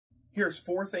Here's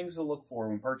 4 things to look for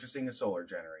when purchasing a solar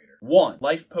generator. 1.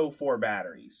 LifePO4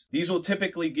 batteries. These will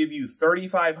typically give you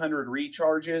 3,500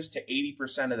 recharges to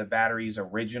 80% of the battery's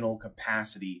original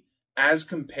capacity, as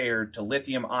compared to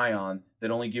lithium ion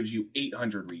that only gives you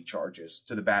 800 recharges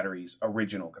to the battery's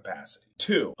original capacity.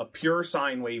 2. A pure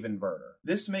sine wave inverter.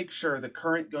 This makes sure the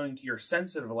current going to your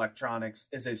sensitive electronics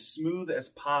is as smooth as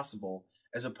possible,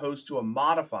 as opposed to a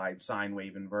modified sine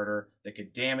wave inverter that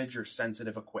could damage your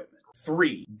sensitive equipment.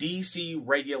 3. DC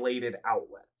regulated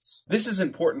outlets. This is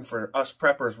important for us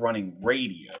preppers running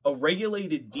radio. A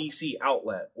regulated DC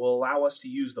outlet will allow us to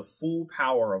use the full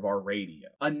power of our radio.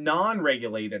 A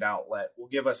non-regulated outlet will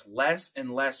give us less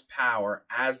and less power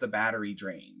as the battery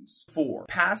drains. 4.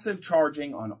 Passive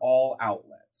charging on all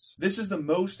outlets. This is the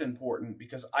most important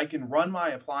because I can run my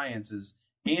appliances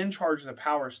and charge the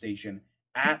power station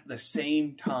at the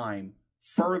same time,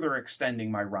 further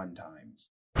extending my run times.